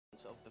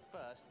chance of the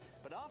first,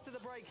 but after the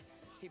break,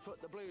 he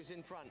put the Blues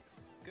in front.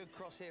 Good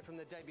cross here from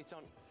the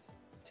debutant,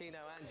 Tino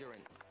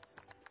Angerin.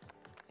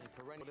 A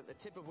perennial at the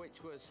tip of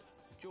which was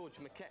George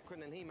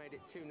McEachran, and he made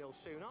it 2-0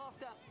 soon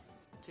after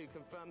to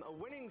confirm a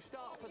winning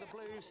start for the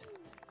Blues,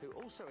 who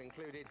also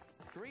included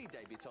 3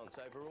 debutants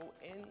overall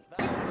in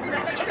that.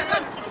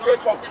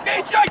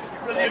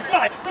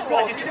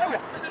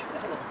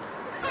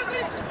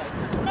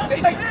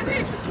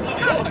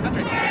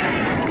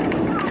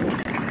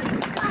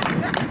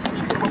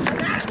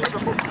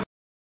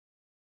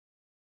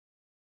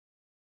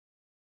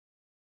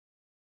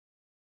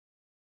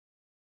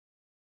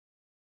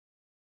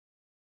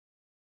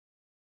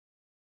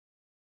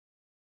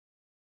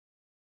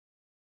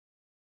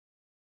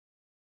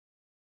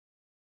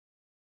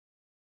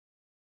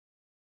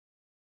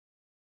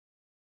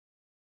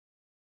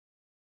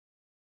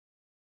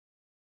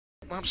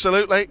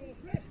 Absolutely.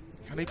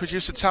 Can he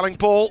produce a telling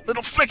ball?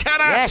 Little flick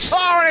header. Yes.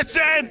 Oh, and it's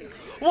in.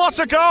 What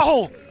a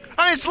goal.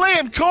 And it's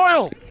Liam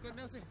Coyle.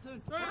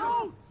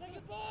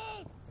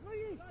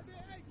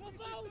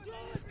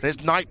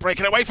 There's Knight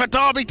breaking away for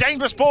Derby.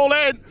 Dangerous ball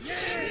in.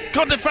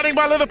 Good defending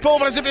by Liverpool,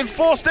 but has it been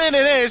forced in?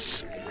 It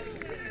is.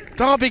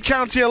 Derby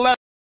County 11.